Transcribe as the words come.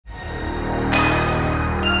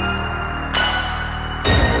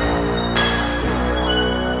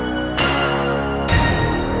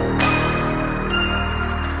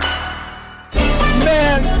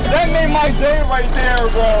made my day right there,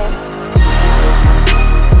 bro.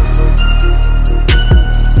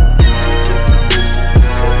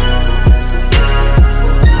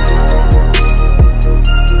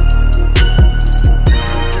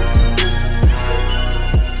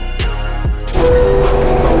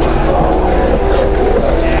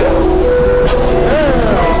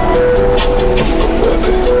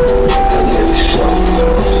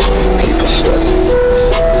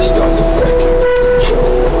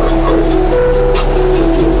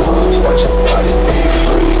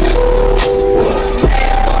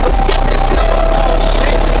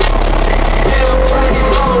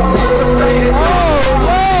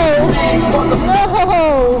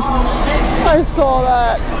 I saw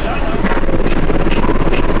that.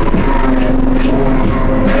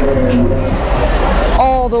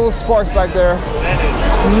 All those sparks back there.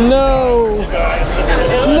 No.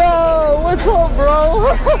 No. What's up,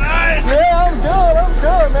 bro? Yeah, I'm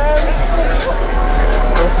good, man.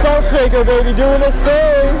 The Salt Shaker, baby, doing this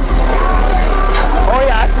thing. Oh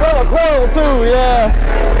yeah, I smell a coil too,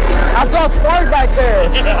 yeah. I saw sparks back there.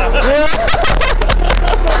 Yeah.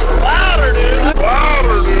 Louder, dude.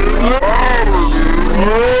 Louder, dude. Louder, dude.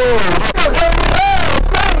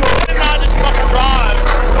 I just fucking drive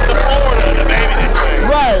to Florida to baby this thing.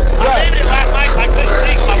 Right. I made it last night. I couldn't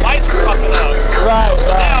see. My lights were fucking up. Right.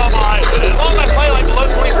 Yeah, I'm alright. As long as I play like below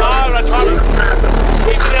 25 and I try to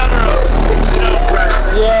keep it under, you know.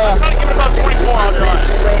 Yeah. I try to keep it about 24 on your line.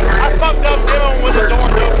 I fucked up demoing with the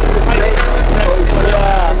doors open.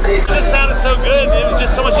 Yeah. It just sounded so good. It was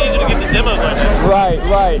just so much easier to get the demos like that.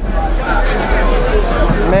 Right.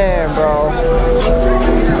 Man, bro.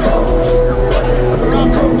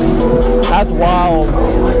 That's wild.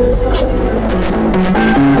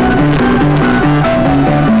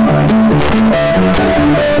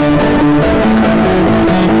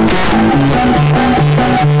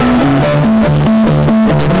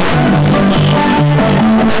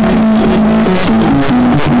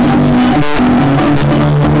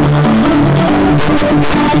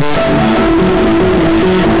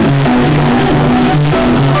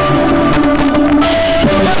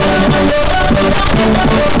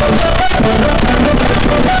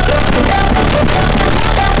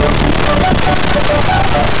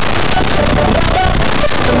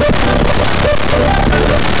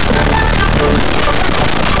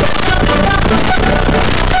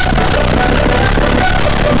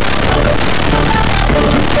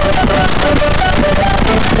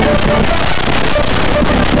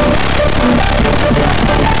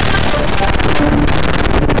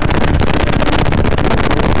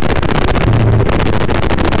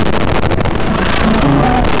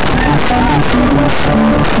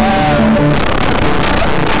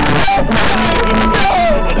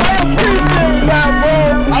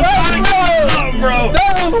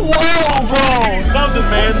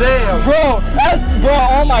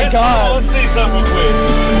 Oh my god. Let's see something quick.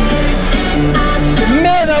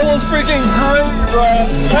 Man, that was freaking great, bro.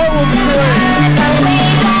 That was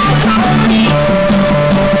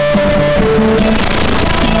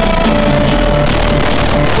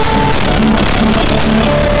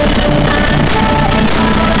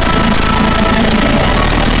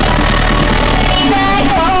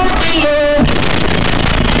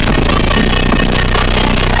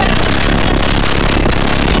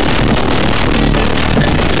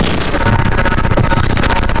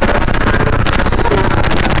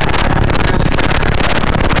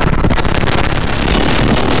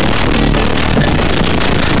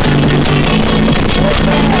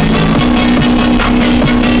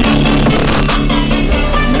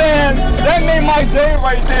my day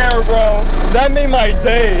right there, bro. That made my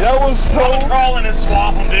day. That was so crawling and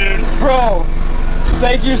swapping, dude. Bro,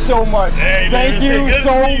 thank you so much. Hey, thank you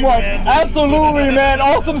so much. Man. Absolutely, man.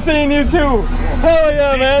 Awesome seeing you too. Hell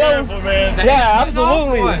yeah, man. Careful, man. Yeah,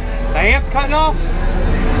 absolutely. The amp's cutting off?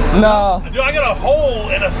 No. Dude, I got a hole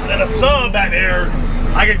in a sub back there.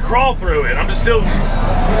 I can crawl through it. I'm just still.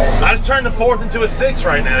 I just turned the 4th into a 6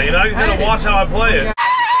 right now. You know, I gotta watch how I play it.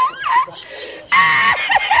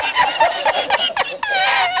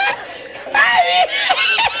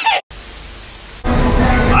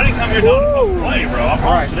 I didn't come here to play, bro. I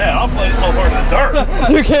promise you that. I'll play this motherfucker in the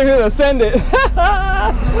dirt. You came here to send it.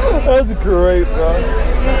 That's great, bro.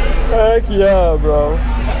 Heck yeah, bro.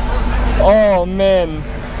 Oh man,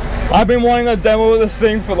 I've been wanting a demo of this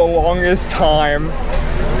thing for the longest time,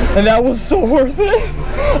 and that was so worth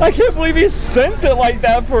it. I can't believe he sent it like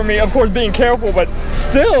that for me. Of course, being careful, but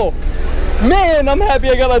still, man, I'm happy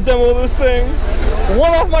I got a demo of this thing.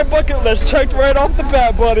 One off my bucket list, checked right off the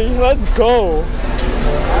bat, buddy. Let's go.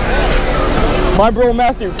 My bro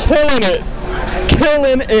Matthew, killing it.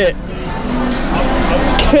 Killing it.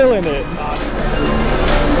 killing it.